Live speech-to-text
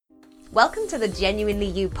Welcome to the Genuinely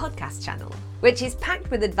You podcast channel, which is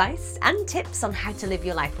packed with advice and tips on how to live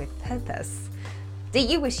your life with purpose. Do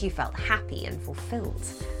you wish you felt happy and fulfilled?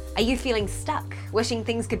 Are you feeling stuck, wishing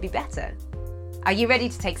things could be better? Are you ready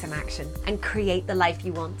to take some action and create the life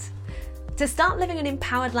you want? To start living an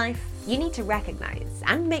empowered life, you need to recognize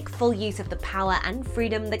and make full use of the power and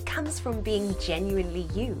freedom that comes from being genuinely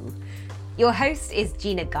you. Your host is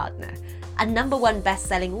Gina Gardner, a #1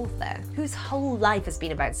 best-selling author whose whole life has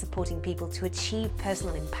been about supporting people to achieve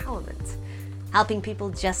personal empowerment, helping people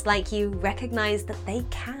just like you recognize that they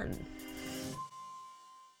can.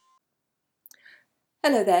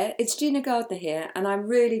 Hello there, it's Gina Gardner here, and I'm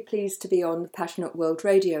really pleased to be on Passionate World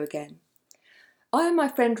Radio again. I and my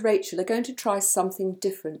friend Rachel are going to try something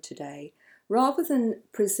different today. Rather than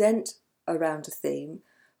present around a theme,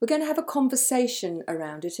 we're going to have a conversation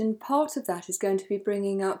around it, and part of that is going to be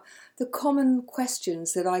bringing up the common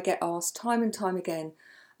questions that I get asked time and time again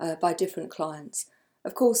by different clients.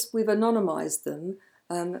 Of course, we've anonymised them.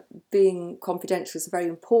 Being confidential is a very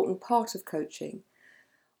important part of coaching.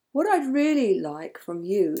 What I'd really like from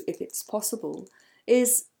you, if it's possible,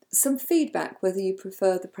 is some feedback, whether you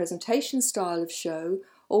prefer the presentation style of show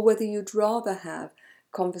or whether you'd rather have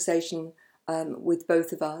conversation with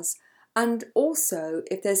both of us. And also,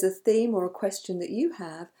 if there's a theme or a question that you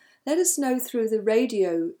have, let us know through the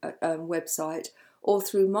radio website or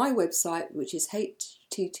through my website, which is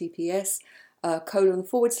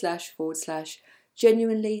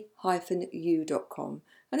https://genuinely-you.com.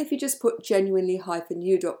 And if you just put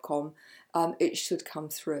genuinely-you.com, it should come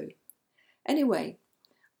through. Anyway,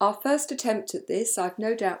 our first attempt at this, I've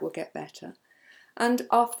no doubt will get better. And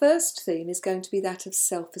our first theme is going to be that of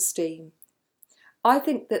self-esteem. I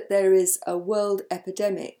think that there is a world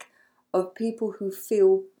epidemic of people who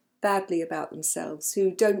feel badly about themselves,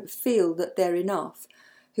 who don't feel that they're enough,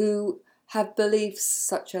 who have beliefs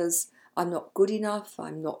such as, I'm not good enough,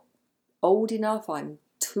 I'm not old enough, I'm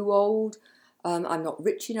too old, I'm not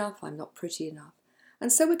rich enough, I'm not pretty enough.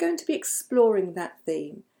 And so we're going to be exploring that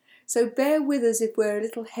theme. So bear with us if we're a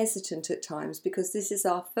little hesitant at times, because this is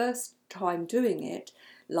our first time doing it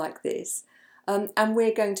like this. And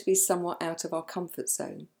we're going to be somewhat out of our comfort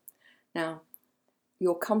zone. Now,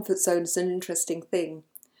 your comfort zone is an interesting thing.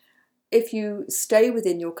 If you stay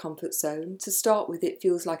within your comfort zone, to start with, it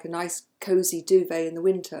feels like a nice cosy duvet in the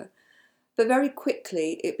winter. But very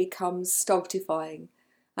quickly, it becomes stultifying.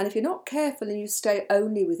 And if you're not careful and you stay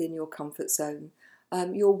only within your comfort zone,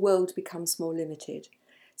 your world becomes more limited.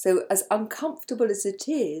 So as uncomfortable as it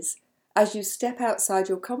is, as you step outside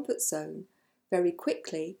your comfort zone, very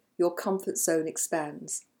quickly, your comfort zone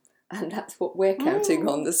expands. And that's what we're counting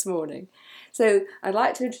on this morning. So I'd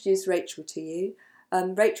like to introduce Rachel to you.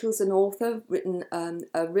 Rachel's an author, written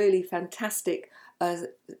a really fantastic a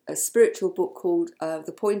spiritual book called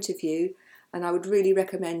The Point of View, and I would really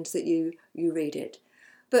recommend that you read it.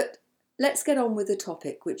 But let's get on with the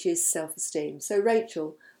topic, which is self-esteem. So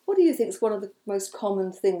Rachel, what do you think is one of the most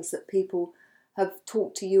common things that people have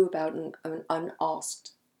talked to you about and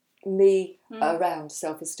asked me around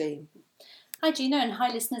self-esteem? Hi Gina, and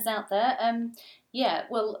hi listeners out there.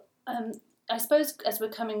 I suppose as we're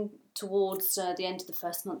coming towards the end of the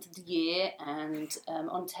first month of the year, and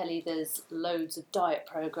on telly there's loads of diet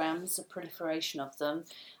programmes, a proliferation of them.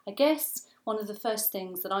 I guess one of the first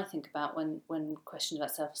things that I think about when questioned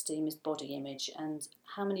about self-esteem is body image, and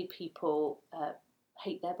how many people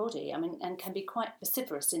hate their body. I mean, and can be quite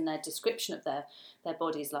vociferous in their description of their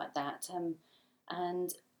bodies like that.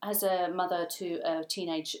 And as a mother to a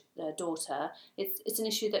teenage daughter, it's an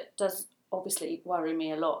issue that does obviously worry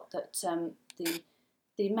me a lot, that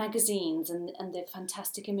the magazines and the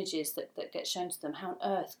fantastic images that get shown to them, how on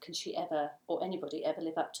earth can she ever, or anybody ever,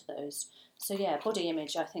 live up to those? So yeah, body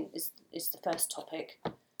image I think is the first topic.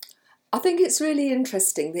 I think it's really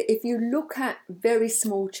interesting that if you look at very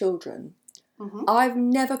small children, I've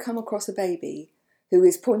never come across a baby who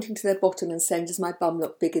is pointing to their bottom and saying, does my bum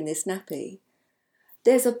look big in this nappy?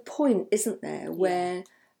 There's a point, isn't there, where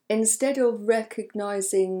instead of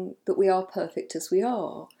recognising that we are perfect as we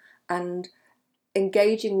are and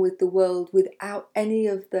engaging with the world without any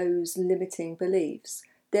of those limiting beliefs,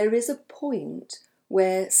 there is a point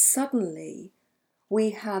where suddenly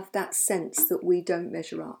we have that sense that we don't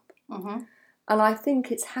measure up. And I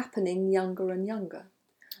think it's happening younger and younger.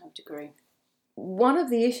 I would agree. One of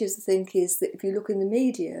the issues, I think, is that if you look in the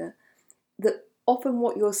media, that often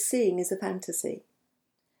what you're seeing is a fantasy.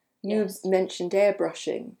 You mentioned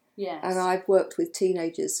airbrushing. Yes. And I've worked with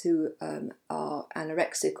teenagers who are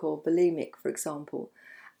anorexic or bulimic, for example,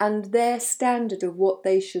 and their standard of what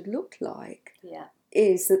they should look like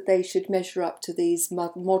is that they should measure up to these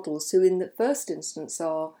models who in the first instance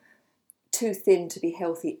are too thin to be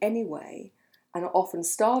healthy anyway and are often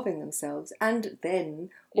starving themselves, and then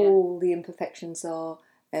all the imperfections are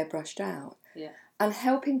airbrushed out. Yeah. And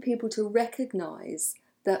helping people to recognise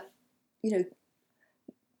that, you know,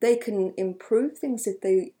 they can improve things if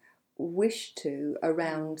they wish to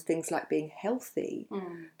around things like being healthy,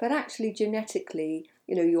 but actually genetically,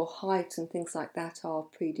 you know, your height and things like that are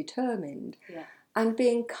predetermined, and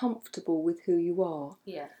being comfortable with who you are.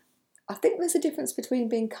 Yeah. I think there's a difference between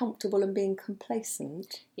being comfortable and being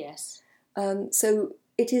complacent. Yes. So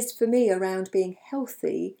it is for me around being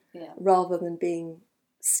healthy rather than being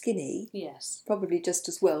skinny. Yes. Probably just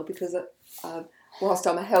as well, because whilst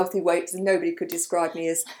I'm a healthy weight, nobody could describe me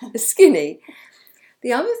as skinny.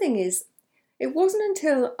 The other thing is, it wasn't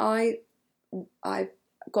until I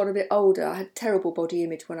got a bit older. I had terrible body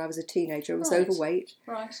image when I was a teenager. I was overweight.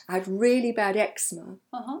 Right. I had really bad eczema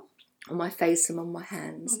Uh-huh. on my face and on my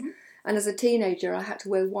hands. Mm-hmm. And as a teenager, I had to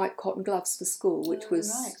wear white cotton gloves for school, which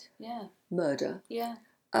was murder. Yeah.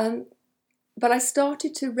 But I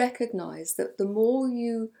started to recognise that the more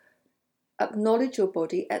you acknowledge your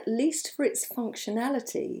body, at least for its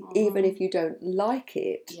functionality, even if you don't like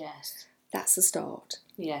it, that's the start.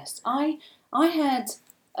 Yes. I had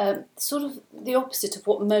sort of the opposite of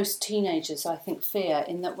what most teenagers, I think, fear,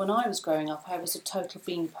 in that when I was growing up, I was a total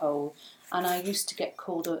beanpole, and I used to get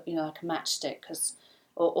called like a matchstick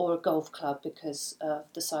or a golf club because of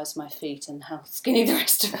the size of my feet and how skinny the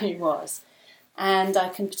rest of me was. And I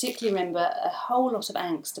can particularly remember a whole lot of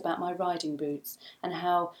angst about my riding boots and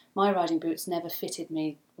how my riding boots never fitted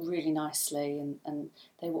me really nicely, and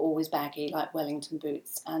they were always baggy like Wellington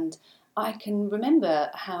boots. And I can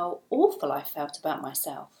remember how awful I felt about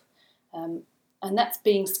myself. And that's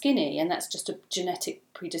being skinny, and that's just a genetic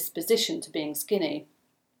predisposition to being skinny.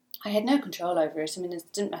 I had no control over it. I mean, it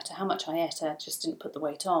didn't matter how much I ate, I just didn't put the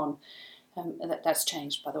weight on. That's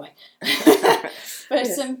changed, by the way.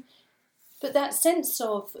 But that sense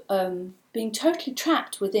of being totally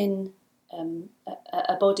trapped within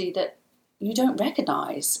a body that you don't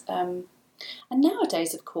recognise. And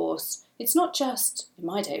nowadays, of course, it's not just, in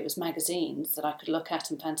my day, it was magazines that I could look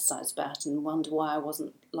at and fantasise about and wonder why I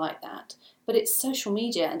wasn't like that. But it's social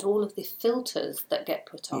media and all of the filters that get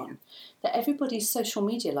put on, that everybody's social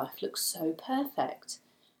media life looks so perfect.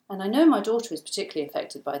 And I know my daughter is particularly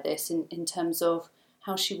affected by this in terms of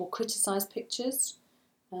how she will criticise pictures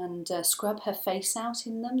and scrub her face out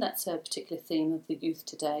in them. That's a particular theme of the youth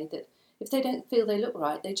today, that if they don't feel they look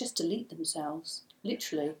right, they just delete themselves,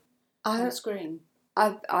 literally, on the screen.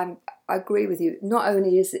 I agree with you. Not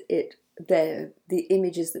only is it the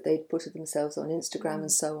images that they put of themselves on Instagram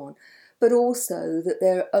and so on, but also that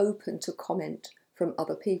they're open to comment from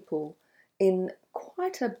other people in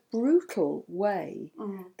quite a brutal way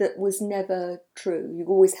that was never true. You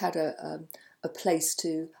always had a place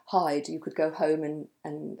to hide. You could go home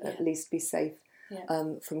and at least be safe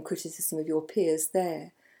from criticism of your peers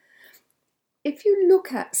there. If you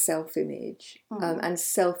look at self-image and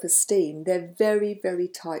self-esteem, they're very, very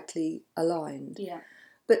tightly aligned. Yeah.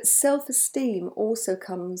 But self-esteem also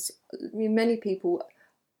comes, many people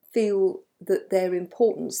feel that their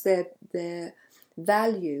importance, their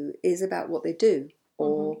value is about what they do,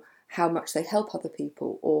 or how much they help other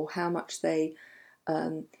people, or how much they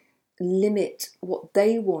limit what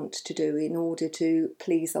they want to do in order to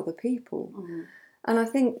please other people. And I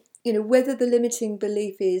think, whether the limiting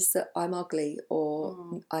belief is that I'm ugly,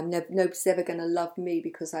 or nobody's ever going to love me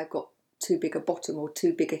because I've got too big a bottom or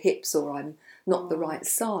too big a hips, or I'm not the right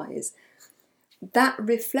size, that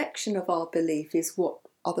reflection of our belief is what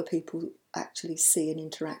other people actually see and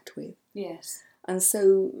interact with. Yes. And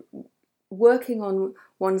so working on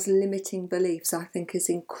one's limiting beliefs, I think, is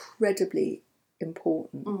incredibly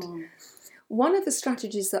important. One of the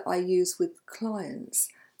strategies that I use with clients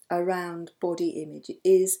around body image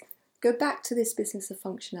is go back to this business of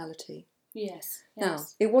functionality. Yes. Now,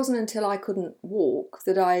 it wasn't until I couldn't walk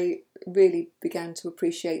that I really began to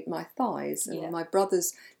appreciate my thighs. And my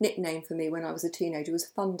brother's nickname for me when I was a teenager was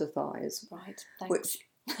Thunder Thighs. Right, thanks. Which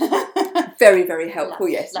very, very helpful,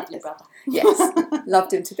 yes. Lovely brother. Yes,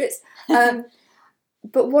 loved him to bits.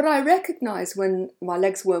 But what I recognised when my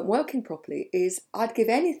legs weren't working properly is I'd give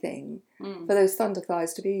anything for those thunder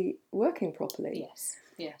thighs to be working properly. Yes,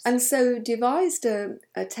 yes. And so devised a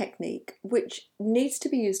technique which needs to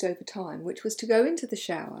be used over time, which was to go into the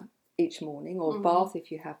shower each morning, or bath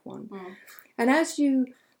if you have one. And as you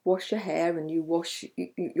wash your hair and you wash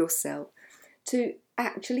yourself, to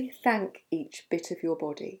actually thank each bit of your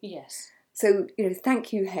body. Yes. So,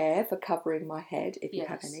 thank you, hair, for covering my head, if you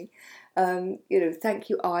have any. Thank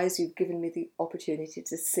you, eyes, you've given me the opportunity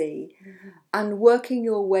to see. And working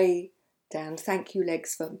your way down. Thank you,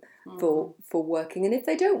 legs, for working. And if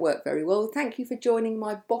they don't work very well, thank you for joining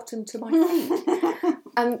my bottom to my feet.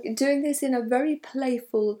 And doing this in a very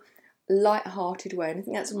playful, light-hearted way. And I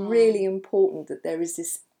think that's really important, that there is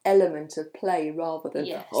this element of play rather than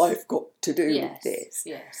I've got to do this.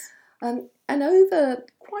 Yes. And over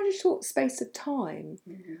quite a short space of time,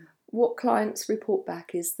 what clients report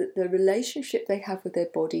back is that the relationship they have with their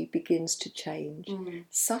body begins to change,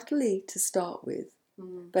 subtly to start with,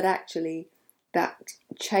 but actually that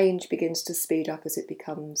change begins to speed up as it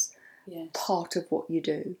becomes part of what you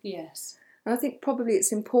do. Yes. And I think probably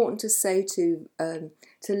it's important to say to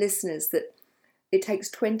listeners that it takes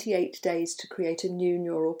 28 days to create a new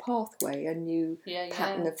neural pathway, a new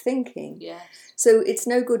pattern of thinking. Yes. So it's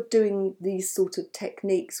no good doing these sort of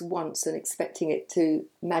techniques once and expecting it to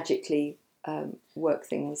magically work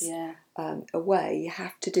things away. You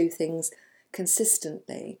have to do things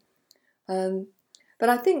consistently. But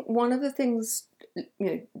I think one of the things,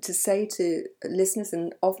 to say to listeners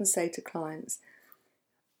and often say to clients,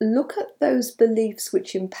 look at those beliefs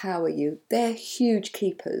which empower you. They're huge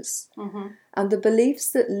keepers. And the beliefs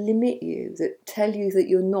that limit you, that tell you that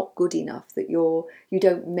you're not good enough, that you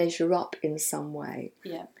don't measure up in some way.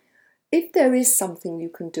 Yeah. If there is something you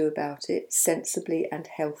can do about it, sensibly and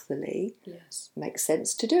healthily, makes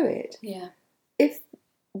sense to do it. Yeah. If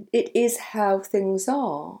it is how things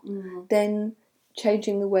are, then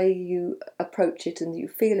changing the way you approach it and you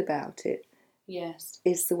feel about it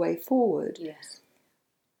is the way forward. Yes.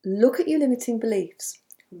 Look at your limiting beliefs.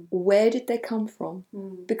 Where did they come from?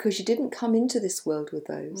 Because you didn't come into this world with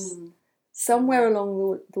those. Somewhere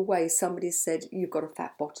along the way, somebody said you've got a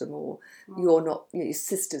fat bottom, or you're not. Your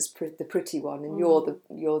sister's the pretty one, and you're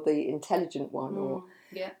the intelligent one, or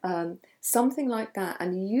something like that.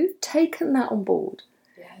 And you've taken that on board,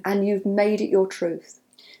 and you've made it your truth.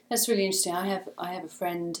 That's really interesting. I have a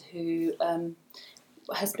friend who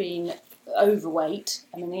has been overweight.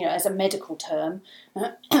 I mean, as a medical term,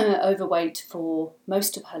 overweight for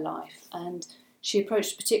most of her life, and she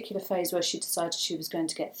approached a particular phase where she decided she was going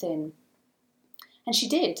to get thin, and she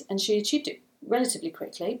did, and she achieved it relatively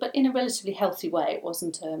quickly, but in a relatively healthy way. It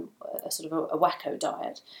wasn't a sort of a wacko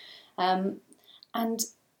diet, and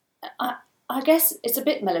I guess it's a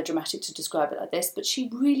bit melodramatic to describe it like this, but she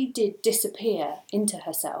really did disappear into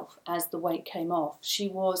herself as the weight came off.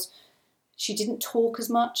 She didn't talk as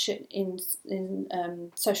much in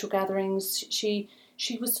social gatherings. She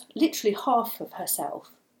was literally half of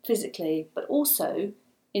herself physically, but also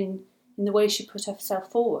in the way she put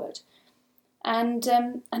herself forward. And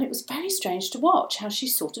it was very strange to watch how she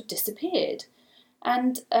sort of disappeared.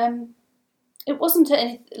 And it wasn't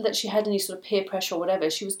that she had any sort of peer pressure or whatever.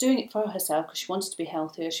 She was doing it for herself because she wanted to be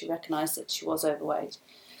healthier. She recognised that she was overweight.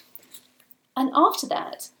 And after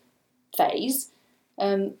that phase,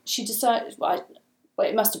 she decided, well,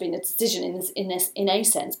 it must have been a decision in a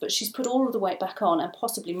sense, but she's put all of the weight back on and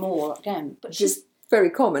possibly more again. But she's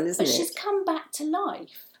very common, isn't it? But she's come back to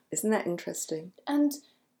life. Isn't that interesting? And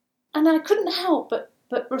I couldn't help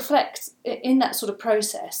but reflect in that sort of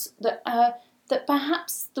process that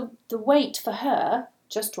perhaps the weight for her,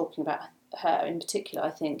 just talking about her in particular, I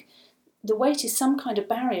think, the weight is some kind of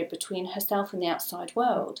barrier between herself and the outside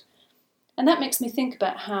world. And that makes me think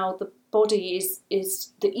about how the body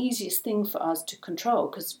is the easiest thing for us to control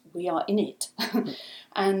because we are in it.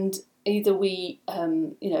 And either we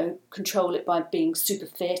control it by being super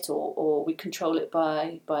fit or we control it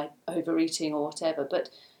by overeating or whatever. But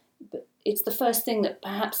it's the first thing that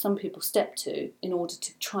perhaps some people step to in order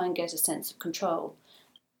to try and get a sense of control.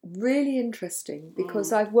 Really interesting,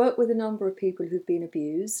 because I've worked with a number of people who've been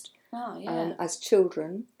abused as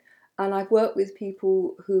children, and I've worked with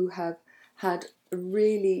people who have had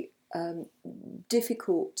really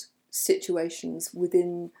difficult situations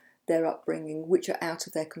within their upbringing which are out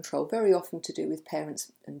of their control, very often to do with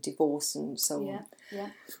parents and divorce and so on. Yeah.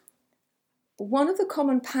 One of the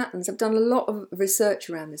common patterns, I've done a lot of research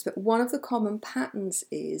around this, but one of the common patterns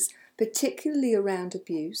is, particularly around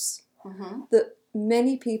abuse, that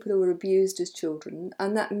many people who were abused as children,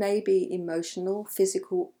 and that may be emotional,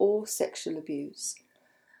 physical or sexual abuse,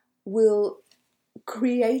 will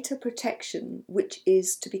create a protection which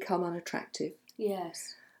is to become unattractive.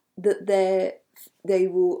 Yes. That they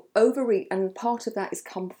will overeat, and part of that is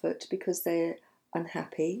comfort because they're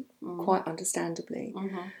unhappy, quite understandably.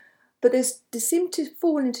 But they seem to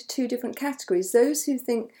fall into two different categories. Those who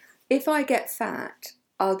think, if I get fat,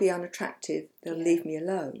 I'll be unattractive, they'll leave me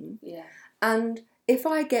alone. Yeah. And if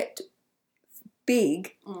I get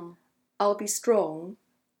big, I'll be strong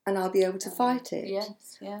and I'll be able to fight it.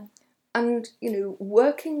 Yes, yeah. And,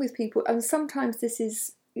 working with people, and sometimes this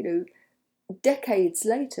is, decades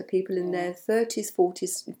later, people in their 30s,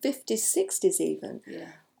 40s, 50s, 60s even,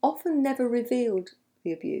 often never revealed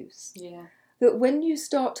the abuse. Yeah. That when you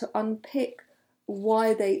start to unpick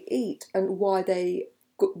why they eat and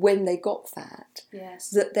when they got fat,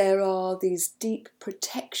 that there are these deep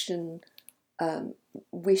protection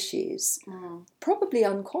wishes, probably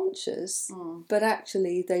unconscious, but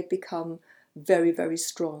actually they become very, very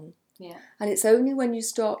strong. Yeah. And it's only when you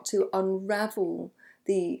start to unravel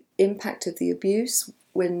the impact of the abuse,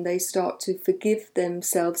 when they start to forgive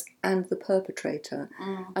themselves and the perpetrator.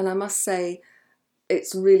 And I must say,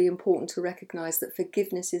 it's really important to recognise that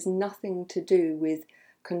forgiveness is nothing to do with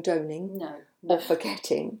condoning or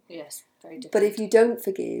forgetting. Yes, very different. But if you don't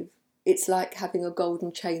forgive, it's like having a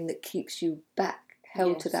golden chain that keeps you back,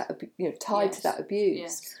 held to that, tied to that abuse.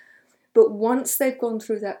 Yes. But once they've gone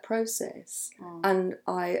through that process, and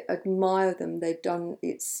I admire them, they've done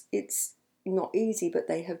it's not easy, but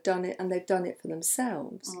they have done it, and they've done it for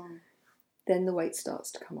themselves. Then the weight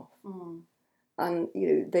starts to come off, and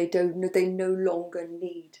they no longer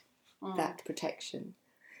need that protection.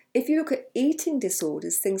 If you look at eating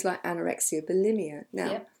disorders, things like anorexia, bulimia,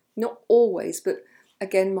 now not always, but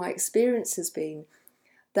again, my experience has been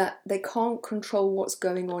that they can't control what's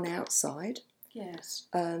going on outside. Yes.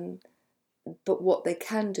 But what they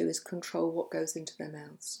can do is control what goes into their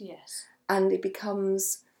mouths. Yes. And it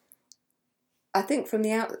becomes, I think from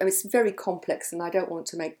the out, it's very complex, and I don't want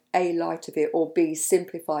to make A, light of it, or B,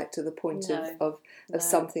 simplify it to the point of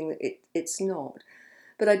something that it's not.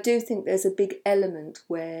 But I do think there's a big element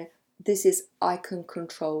where this is, I can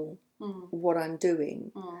control what I'm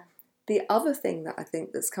doing. The other thing that I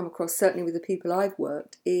think that's come across, certainly with the people I've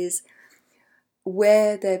worked, is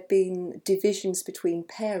where there have been divisions between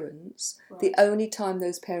parents, the only time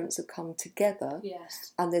those parents have come together,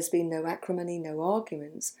 and there's been no acrimony, no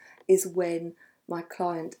arguments, is when my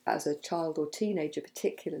client, as a child or teenager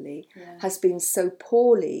particularly, has been so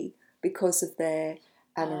poorly because of their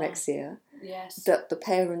anorexia that the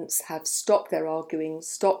parents have stopped their arguing,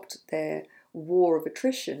 stopped their war of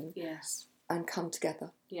attrition, and come together.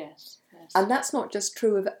 Yes. And that's not just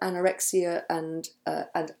true of anorexia and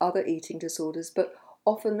other eating disorders, but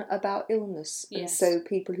often about illness. And so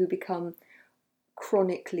people who become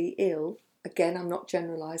chronically ill, again, I'm not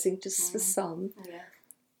generalising, just for some,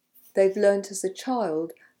 they've learnt as a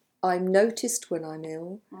child, I'm noticed when I'm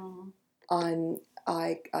ill,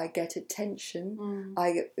 I get attention,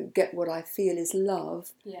 I get what I feel is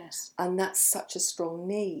love, and that's such a strong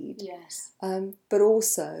need. But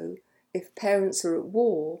also, if parents are at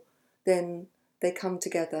war, then they come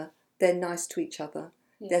together, they're nice to each other.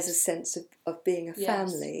 There's a sense of being a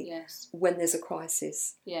family when there's a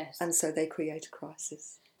crisis. And so they create a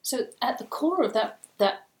crisis. So at the core of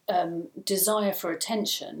that desire for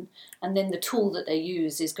attention, and then the tool that they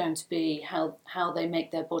use is going to be how they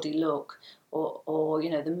make their body look, or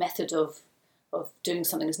the method of doing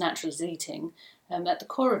something as natural as eating. At the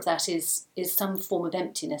core of that is some form of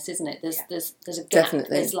emptiness, isn't it? There's a gap.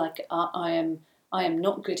 Definitely. There's like I am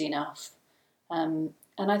not good enough, and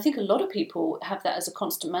I think a lot of people have that as a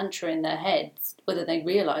constant mantra in their heads, whether they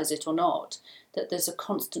realise it or not. That there's a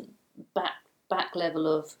constant back level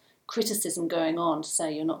of criticism going on to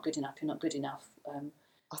say you're not good enough. You're not good enough.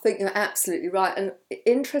 I think you're absolutely right. And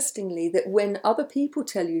interestingly, that when other people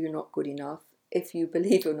tell you you're not good enough, if you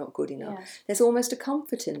believe you're not good enough, there's almost a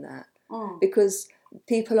comfort in that. Because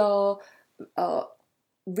people are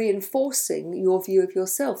reinforcing your view of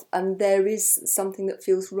yourself, and there is something that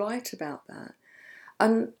feels right about that.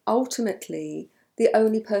 And ultimately, the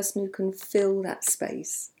only person who can fill that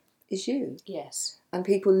space is you. Yes. And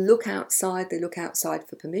people look outside, they look outside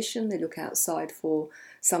for permission, they look outside for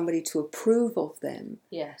somebody to approve of them.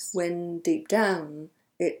 Yes. When deep down,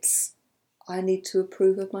 it's, I need to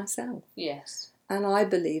approve of myself. Yes. And I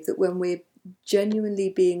believe that when we're genuinely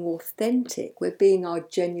being authentic, we're being our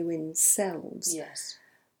genuine selves. Yes.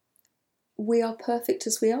 We are perfect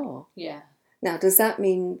as we are. Yeah. Now, does that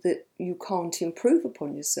mean that you can't improve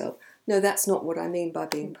upon yourself? No, that's not what I mean by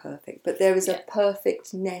being perfect. But there is a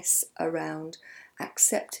perfectness around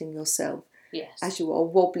accepting yourself as you are,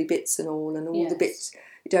 wobbly bits and all the bits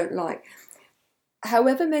you don't like.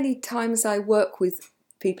 However many times I work with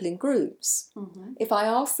people in groups, if I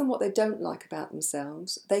ask them what they don't like about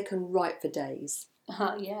themselves, they can write for days.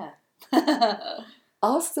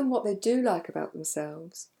 Ask them what they do like about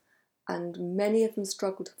themselves, and many of them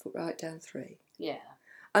struggle to write down 3. Yeah.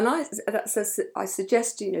 And I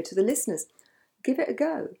suggest, to the listeners, give it a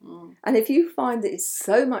go. And if you find that it's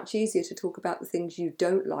so much easier to talk about the things you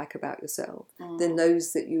don't like about yourself than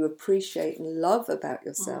those that you appreciate and love about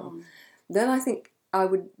yourself, then I think I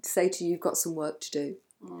would say to you, you've got some work to do.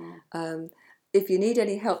 if you need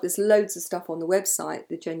any help, there's loads of stuff on the website,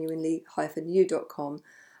 thegenuinely-you.com,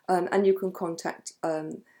 and you can contact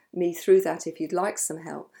me through that if you'd like some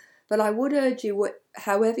help. But I would urge you,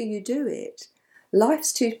 however you do it,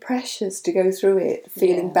 life's too precious to go through it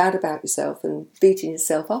feeling bad about yourself and beating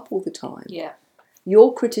yourself up all the time. Yeah.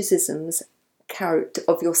 Your criticisms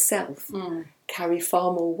of yourself carry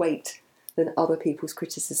far more weight than other people's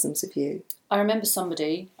criticisms of you. I remember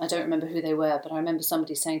somebody, I don't remember who they were, but I remember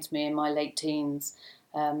somebody saying to me in my late teens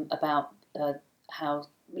about how,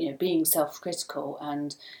 being self-critical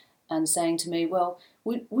and saying to me, well,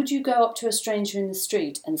 would you go up to a stranger in the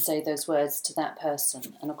street and say those words to that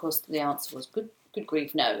person? And of course the answer was, good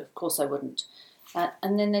grief, no, of course I wouldn't.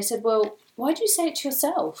 And then they said, well, why do you say it to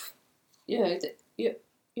yourself? That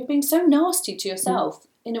you're being so nasty to yourself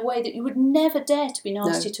in a way that you would never dare to be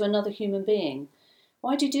nasty to another human being.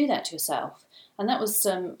 Why do you do that to yourself? And that was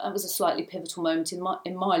a slightly pivotal moment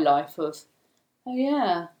in my life of,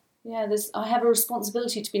 I have a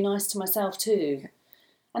responsibility to be nice to myself too.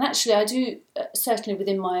 And actually I do, certainly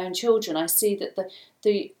within my own children, I see that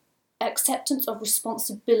the acceptance of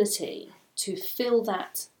responsibility to fill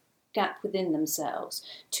that gap within themselves,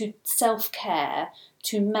 to self-care,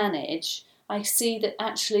 to manage, I see that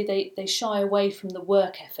actually they shy away from the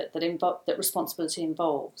work effort that responsibility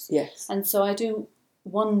involves. Yes. And so I do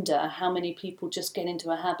wonder how many people just get into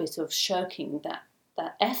a habit of shirking that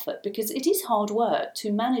effort, because it is hard work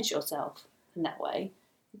to manage yourself in that way.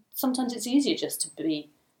 Sometimes it's easier just to be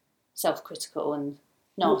self-critical and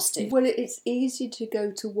nasty. Well, it's easier to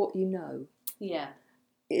go to what you know. Yeah.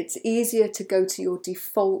 It's easier to go to your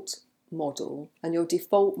default model, and your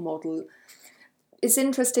default model is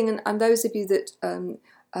interesting. And those of you that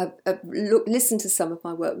listen to some of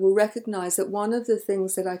my work will recognise that one of the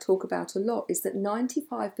things that I talk about a lot is that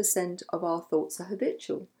 95% of our thoughts are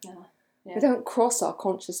habitual. Yeah. They don't cross our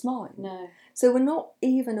conscious mind. No. So we're not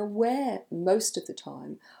even aware most of the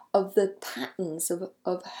time of the patterns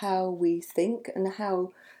of how we think, and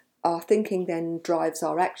how our thinking then drives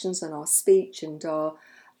our actions and our speech and our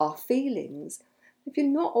feelings. If you're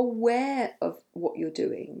not aware of what you're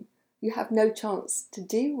doing, you have no chance to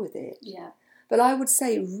deal with it. Yeah. But I would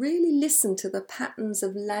say really listen to the patterns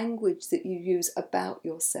of language that you use about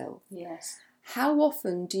yourself. Yes. How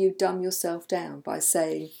often do you dumb yourself down by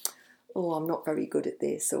saying, oh, I'm not very good at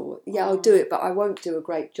this, or I'll do it, but I won't do a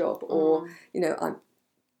great job, or,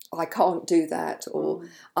 I can't do that, or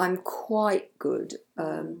I'm quite good.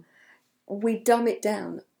 We dumb it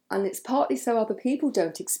down, and it's partly so other people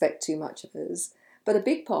don't expect too much of us, but a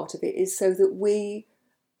big part of it is so that we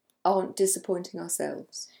aren't disappointing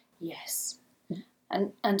ourselves. Yes.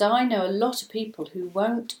 And I know a lot of people who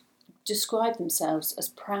won't describe themselves as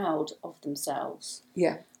proud of themselves.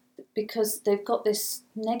 Yeah. Because they've got this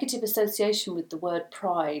negative association with the word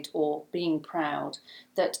pride or being proud,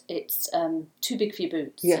 that it's too big for your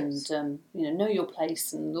boots. Yes. And, know your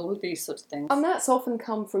place and all of these sort of things. And that's often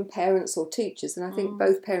come from parents or teachers, and I think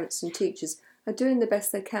both parents and teachers are doing the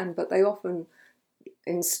best they can, but they often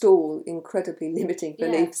install incredibly limiting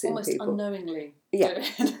beliefs in people. Almost unknowingly. Yeah.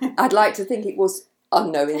 I'd like to think it was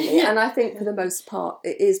unknowingly, and I think for the most part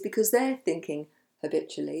it is, because they're thinking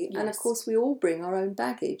habitually, and of course we all bring our own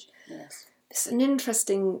baggage. Yes. It's an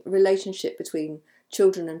interesting relationship between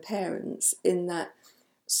children and parents, in that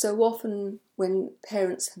so often when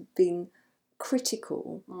parents have been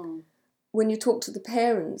critical, when you talk to the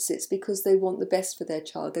parents, it's because they want the best for their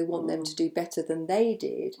child. They want them to do better than they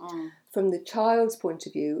did. From the child's point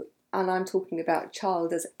of view, and I'm talking about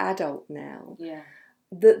child as adult now,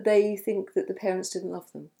 that they think that the parents didn't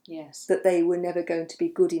love them. Yes. That they were never going to be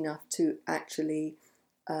good enough to actually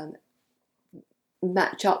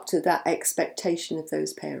match up to that expectation of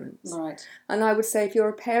those parents. Right. And I would say, if you're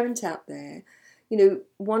a parent out there,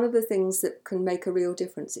 one of the things that can make a real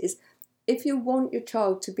difference is, if you want your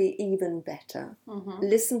child to be even better,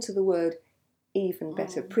 listen to the word even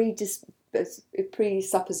better.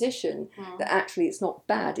 Presupposition that actually it's not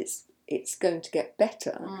bad, it's going to get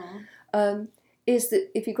better. Is that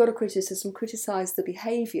if you've got a criticism, criticise the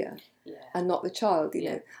behaviour and not the child.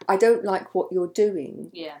 I don't like what you're doing.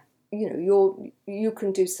 Yeah. You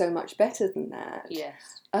can do so much better than that.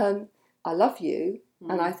 Yes. I love you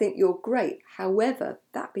and I think you're great. However,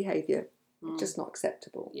 that behaviour just not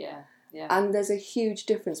acceptable. Yeah. Yeah. And there's a huge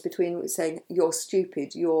difference between saying you're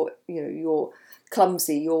stupid, you're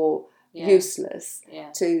clumsy, you're useless,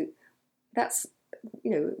 to that's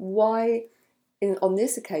why. On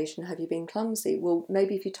this occasion, have you been clumsy? Well,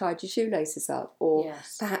 maybe if you tied your shoelaces up, or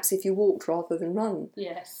perhaps if you walked rather than run,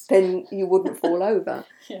 then you wouldn't fall over.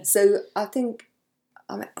 So I think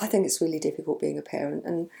I think it's really difficult being a parent.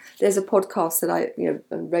 And there's a podcast a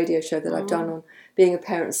radio show that I've done on being a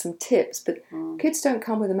parent, some tips. But kids don't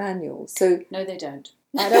come with a manual. So no, they don't.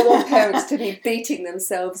 I don't want parents to be beating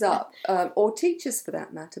themselves up, or teachers for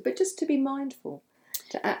that matter, but just to be mindful,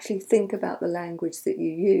 to actually think about the language that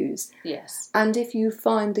you use. Yes. And if you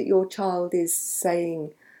find that your child is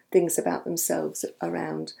saying things about themselves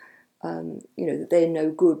around, that they're no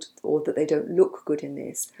good or that they don't look good in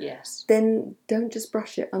this, yes, then don't just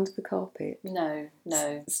brush it under the carpet. No.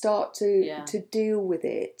 Start to deal with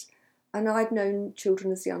it. And I've known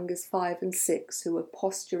children as young as 5 and 6 who are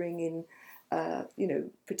posturing in,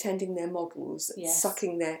 pretending they're models,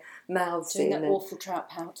 sucking their mouths doing in. That awful trout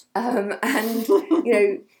pout. And,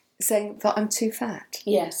 saying that I'm too fat.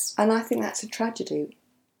 Yes. And I think that's a tragedy.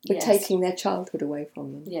 We're taking their childhood away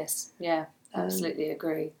from them. Yes, yeah, absolutely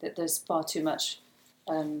agree that there's far too much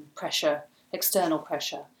pressure, external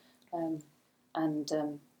pressure, and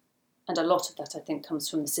a lot of that I think comes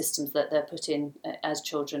from the systems that they're put in as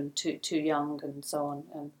children, too young and so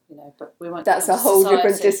on. But we won't. That's a whole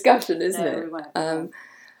different discussion, isn't it? We won't.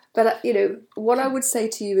 But what I would say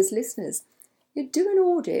to you as listeners, you do an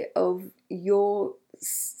audit of your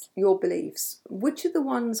beliefs. Which are the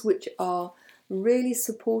ones which are really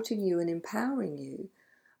supporting you and empowering you?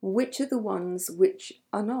 Which are the ones which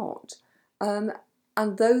are not? And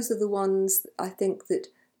those are the ones I think that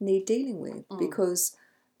need dealing with, because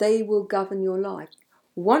they will govern your life.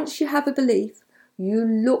 Once you have a belief, you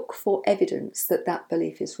look for evidence that that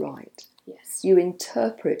belief is right. Yes. You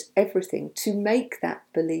interpret everything to make that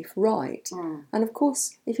belief right. And of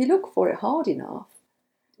course, if you look for it hard enough,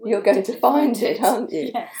 you're going to find it, aren't you?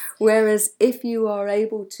 Yes. Whereas if you are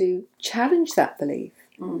able to challenge that belief,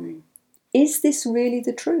 is this really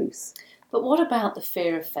the truth? But what about the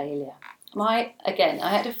fear of failure? I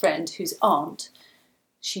had a friend whose aunt,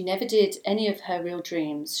 she never did any of her real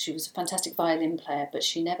dreams. She was a fantastic violin player, but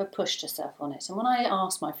she never pushed herself on it. And when I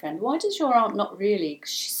asked my friend, why does your aunt not really,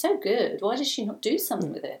 'cause she's so good, why does she not do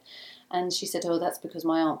something with it? And she said, that's because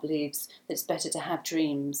my aunt believes that it's better to have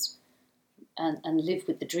dreams and live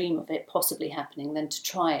with the dream of it possibly happening than to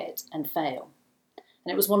try it and fail.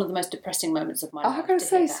 And it was one of the most depressing moments of my life. I gotta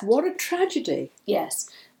say, what a tragedy. Yes,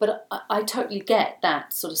 but I totally get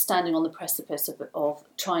that sort of standing on the precipice of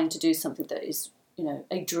trying to do something that is,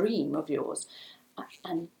 a dream of yours.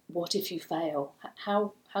 And what if you fail?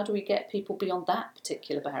 How do we get people beyond that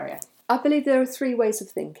particular barrier? I believe there are 3 ways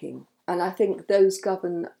of thinking, and I think those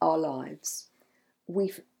govern our lives.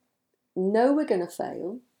 We know we're going to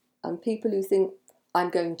fail, and people who think,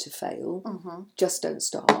 I'm going to fail, just don't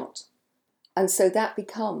start. And so that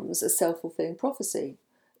becomes a self-fulfilling prophecy.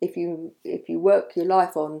 If you work your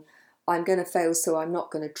life on, I'm going to fail, so I'm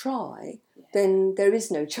not going to try, then there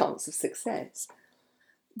is no chance of success.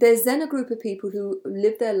 There's then a group of people who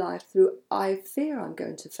live their life through, I fear I'm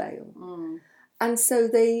going to fail. And so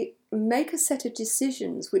they make a set of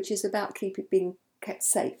decisions which is about being kept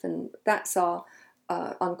safe. And that's our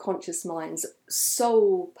unconscious mind's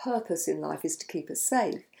sole purpose in life, is to keep us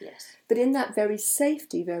safe. Yes. But in that very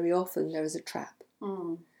safety, very often there is a trap.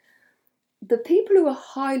 The people who are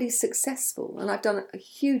highly successful, and I've done a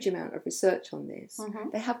huge amount of research on this,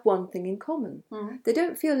 they have one thing in common. They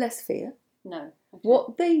don't feel less fear. No. Okay.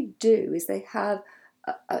 What they do is they have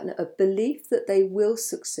a belief that they will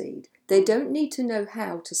succeed. They don't need to know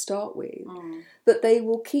how to start with, but they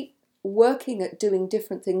will keep working at doing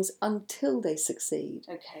different things until they succeed.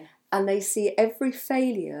 Okay. And they see every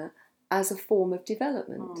failure as a form of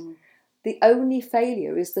development. The only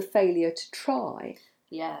failure is the failure to try.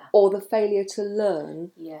 Or the failure to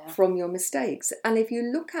learn from your mistakes. And if you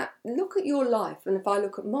look at your life, and if I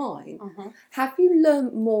look at mine, have you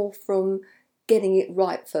learned more from getting it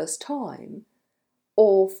right first time,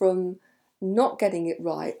 or from not getting it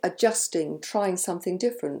right, adjusting, trying something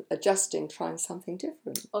different, trying something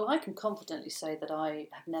different? Well, I can confidently say that I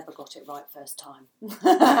have never got it right first time.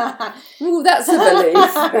 Ooh, that's a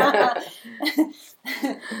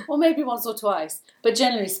belief. Or maybe once or twice. But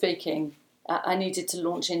generally speaking, I needed to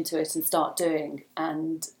launch into it and start doing,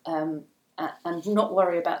 and not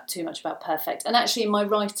worry too much about perfect. And actually, in my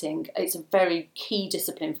writing, it's a very key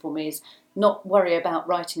discipline for me, is not worry about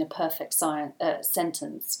writing a perfect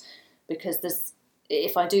sentence, because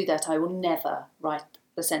if I do that, I will never write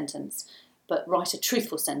the sentence, but write a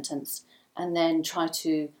truthful sentence and then try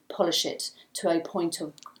to polish it to a point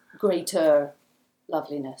of greater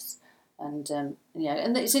loveliness. And and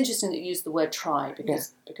it's interesting that you use the word try,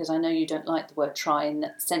 because I know you don't like the word try, in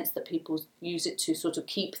that sense that people use it to sort of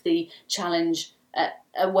keep the challenge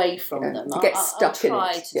away from them. To get stuck in it.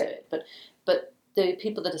 I'll try to do it, but the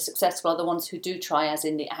people that are successful are the ones who do try, as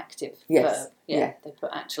in the active Yes. verb. Yeah, they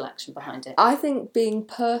put actual action behind it. I think being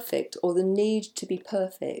perfect, or the need to be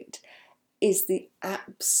perfect, is the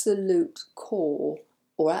absolute core,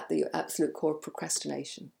 or at the absolute core of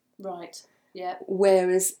procrastination. Right, yeah.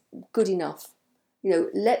 Whereas good enough,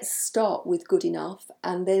 let's start with good enough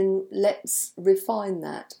and then let's refine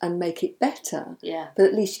that and make it better. Yeah. But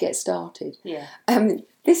at least you get started. Yeah.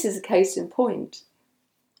 This is a case in point.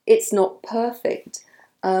 It's not perfect,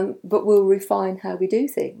 but we'll refine how we do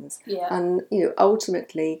things. Yeah. And,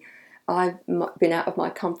 ultimately, I've been out of my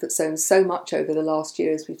comfort zone so much over the last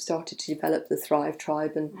year as we've started to develop the Thrive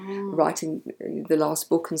Tribe and writing the last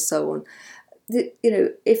book and so on. That,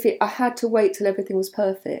 I had to wait till everything was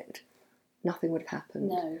perfect, nothing would have happened.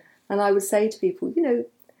 No. And I would say to people,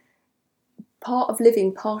 part of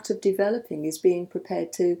living, part of developing is being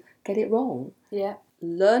prepared to get it wrong. Yeah.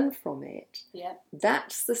 Learn from it. Yeah.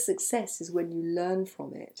 That's the success, is when you learn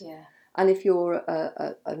from it. Yeah. And if you're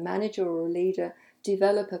a manager or a leader,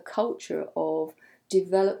 develop a culture of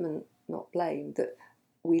development, not blame, that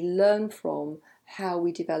we learn from how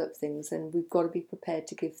we develop things, and we've got to be prepared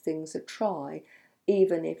to give things a try,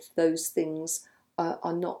 even if those things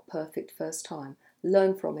are not perfect first time.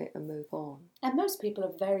 Learn from it and move on. And most people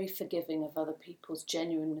are very forgiving of other people's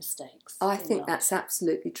genuine mistakes. I think that's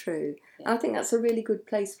absolutely true. Yeah. I think that's a really good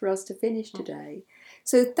place for us to finish today.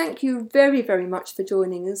 So thank you very, very much for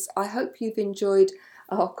joining us. I hope you've enjoyed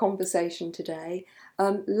our conversation today.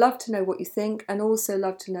 Love to know what you think, and also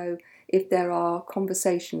love to know if there are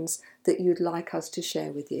conversations that you'd like us to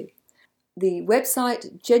share with you. The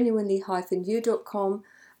website, genuinely-you.com,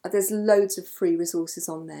 there's loads of free resources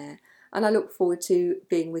on there, and I look forward to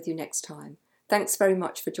being with you next time. Thanks very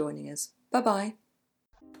much for joining us. Bye-bye.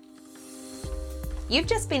 You've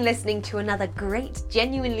just been listening to another great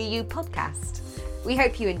Genuinely You podcast. We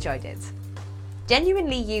hope you enjoyed it.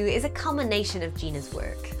 Genuinely You is a culmination of Gina's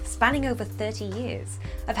work, spanning over 30 years,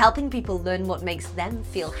 of helping people learn what makes them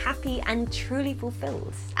feel happy and truly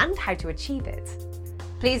fulfilled, and how to achieve it.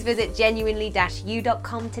 Please visit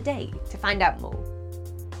genuinely-you.com today to find out more.